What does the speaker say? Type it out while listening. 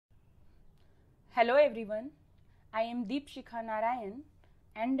Hello everyone, I am Deepshikha Narayan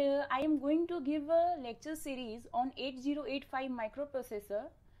and I am going to give a lecture series on 8085 microprocessor.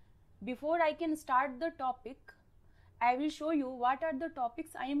 Before I can start the topic, I will show you what are the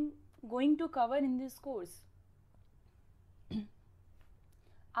topics I am going to cover in this course.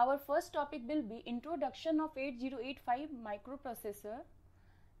 Our first topic will be introduction of 8085 microprocessor,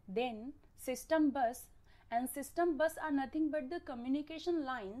 then system bus, and system bus are nothing but the communication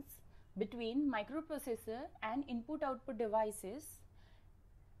lines between microprocessor and input-output devices.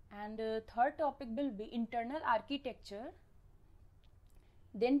 And third topic will be internal architecture,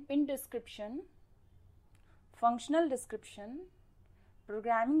 then pin description, functional description,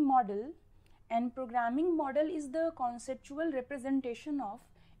 programming model. And programming model is the conceptual representation of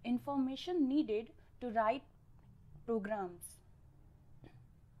information needed to write programs.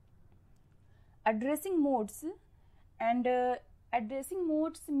 Addressing modes, and addressing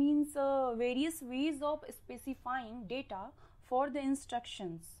modes means various ways of specifying data for the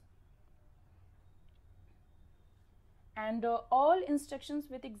instructions, and all instructions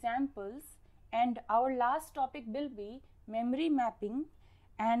with examples. And our last topic will be memory mapping,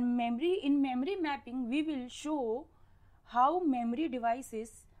 and in memory mapping we will show how memory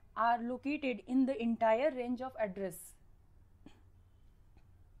devices are located in the entire range of address.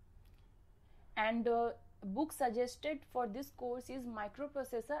 And book suggested for this course is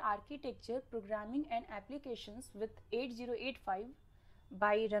Microprocessor Architecture, Programming and Applications with 8085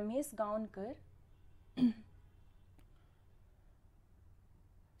 by Ramesh Gaonkar.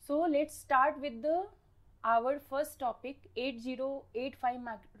 So let's start with our first topic, 8085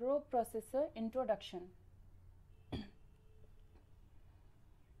 microprocessor introduction.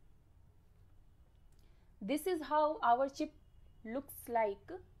 This is how our chip looks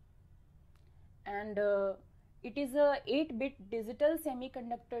like, and it is a 8-bit digital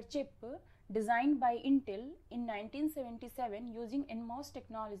semiconductor chip designed by Intel in 1977 using NMOS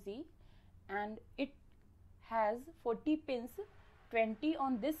technology, and it has 40 pins, 20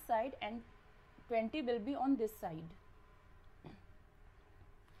 on this side and 20 will be on this side.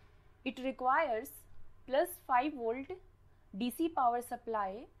 It requires plus 5 volt DC power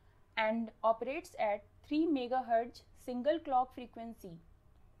supply and operates at 3 MHz single clock frequency.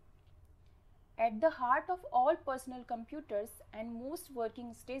 At the heart of all personal computers and most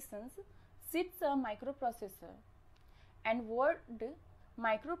working stations sits a microprocessor, and word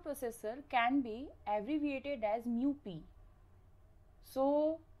microprocessor can be abbreviated as MUP.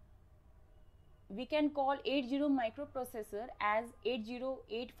 So we can call 80 microprocessor as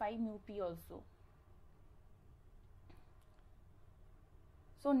 8085 MUP also.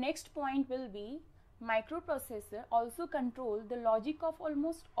 So next point will be microprocessor also control the logic of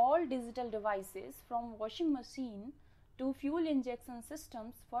almost all digital devices from washing machine to fuel injection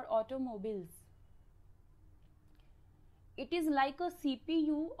systems for automobiles. It is like a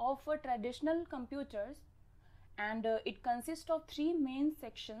CPU of a traditional computers, and it consists of 3 main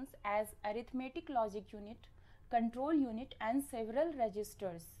sections as arithmetic logic unit, control unit and several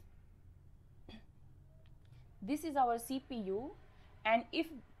registers. This is our CPU, and if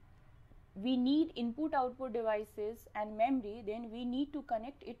we need input output devices and memory, then we need to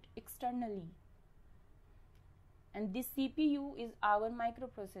connect it externally, and this CPU is our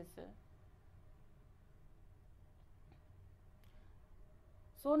microprocessor.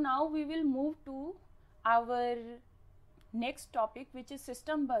 So now we will move to our next topic, which is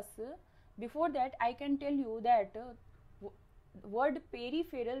system bus. Before that, I can tell you that word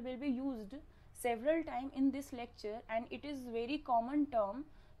peripheral will be used several times in this lecture, and it is very common term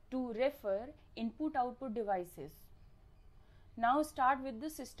to refer input output devices. Now start with the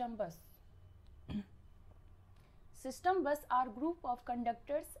system bus. System bus are group of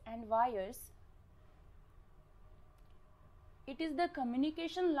conductors and wires. It is the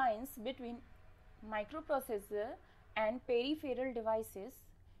communication lines between microprocessor and peripheral devices.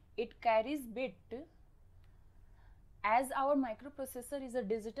 It carries bit. As our microprocessor is a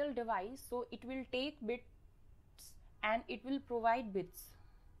digital device, so it will take bits and it will provide bits.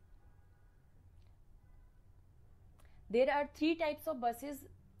 There are 3 types of buses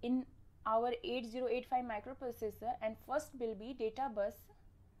in our 8085 microprocessor, and first will be data bus,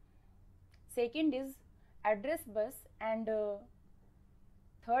 second is address bus, and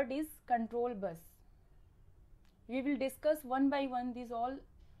third is control bus. We will discuss one by one these all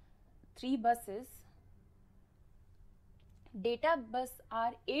 3 buses. Data bus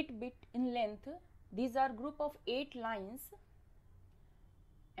are 8-bit in length. These are group of 8 lines,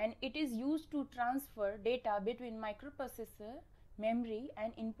 and it is used to transfer data between microprocessor, memory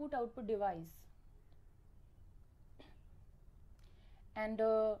and input output device. And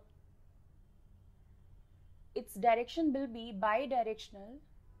its direction will be bidirectional.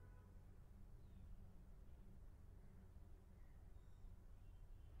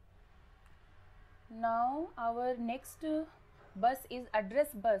 Now our next bus is address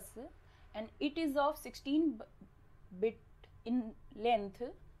bus, and it is of 16 bit in length.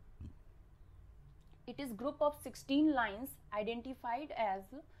 It is group of 16 lines identified as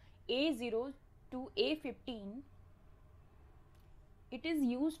A0 to A15. It is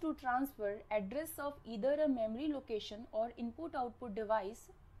used to transfer address of either a memory location or input-output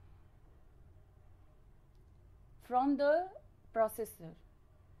device from the processor.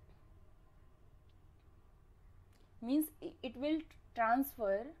 Means it will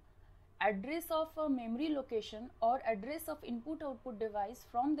transfer address of a memory location or address of input-output device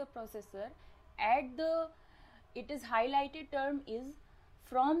from the processor. It is highlighted term is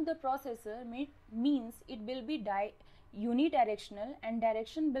from the processor, means it will be unidirectional, and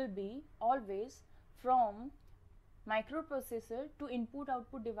direction will be always from microprocessor to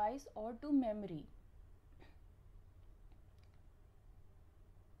input-output device or to memory.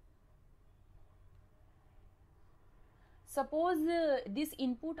 Suppose this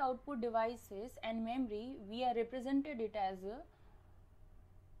input-output devices and memory, we are represented it as a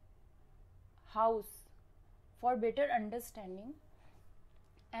house for better understanding,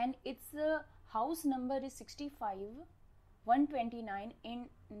 and its house number is 65, 129 and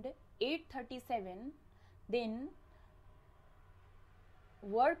 837. Then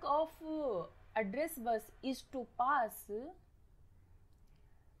work of address bus is to pass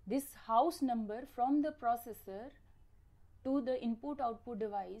this house number from the processor to the input-output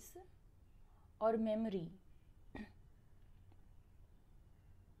device or memory.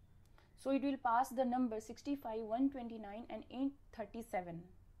 So it will pass the number 65, 129 and 837.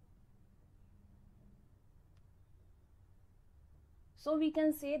 So we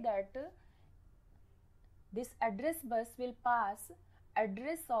can say that this address bus will pass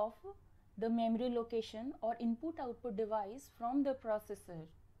address of the memory location or input-output device from the processor.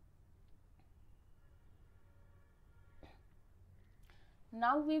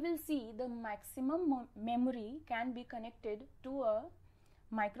 Now we will see the maximum memory can be connected to a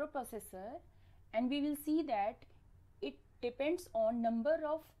microprocessor, and we will see that it depends on number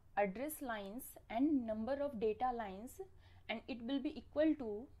of address lines and number of data lines, and it will be equal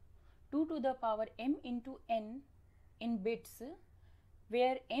to 2 to the power m into n in bits,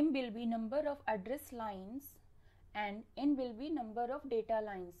 where m will be number of address lines and n will be number of data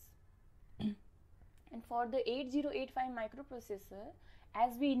lines. And for the 8085 microprocessor,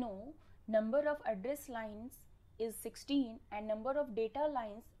 as we know, number of address lines is 16 and number of data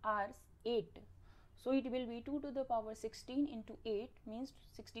lines are 8. So it will be 2 to the power 16 into 8 means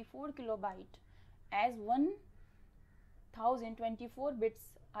 64 kilobyte, as 1024 bits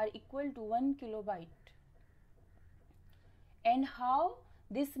are equal to 1 kilobyte. And how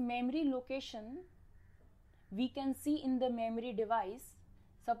this memory location we can see in the memory device.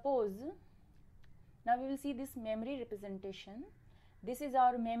 Suppose now we will see this memory representation. This is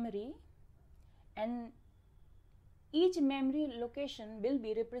our memory, and each memory location will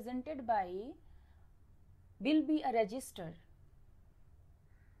be represented by a register,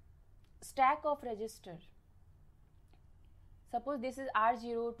 stack of register. Suppose this is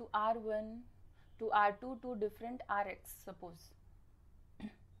R0 to R1 to R2 to different RX, suppose.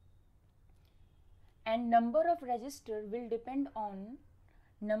 And number of register will depend on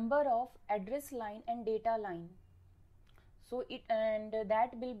number of address line and data line. So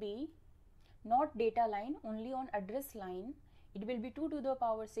that will be not data line, only on address line. It will be 2 to the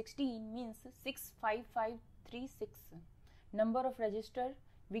power 16 means 65536. Number of register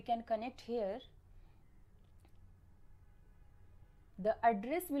we can connect here. The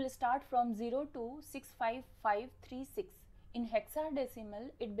address will start from 0 to 65536. In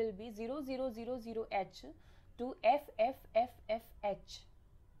hexadecimal, it will be 0000H to FFFFH.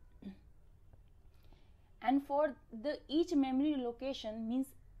 And for the each memory location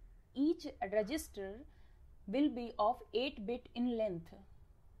means each register will be of 8 bit in length,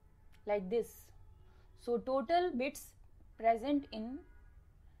 like this. So total bits present in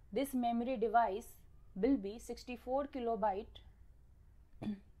this memory device will be 64 kilobyte.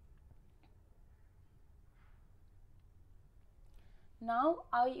 Now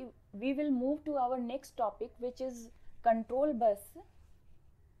we will move to our next topic, which is control bus.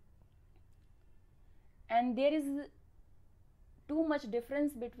 And there is too much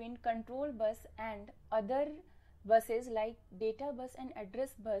difference between control bus and other buses like data bus and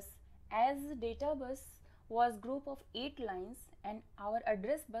address bus, as data bus was group of 8 lines and our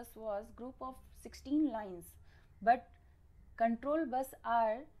address bus was group of 16 lines, but control bus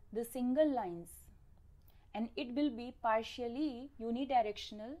are the single lines, and it will be partially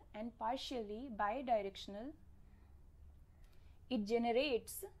unidirectional and partially bidirectional. It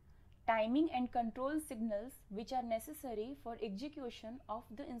generates timing and control signals which are necessary for execution of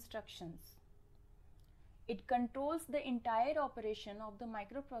the instructions. It controls the entire operation of the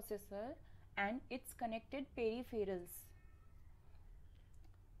microprocessor and its connected peripherals.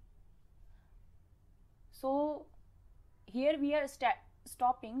 So here we are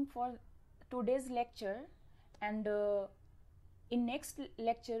stopping for today's lecture, and in next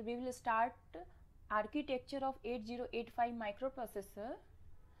lecture we will start architecture of 8085 microprocessor.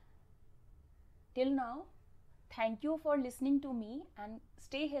 Till now, thank you for listening to me, and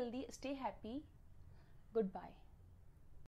stay healthy, stay happy. Goodbye.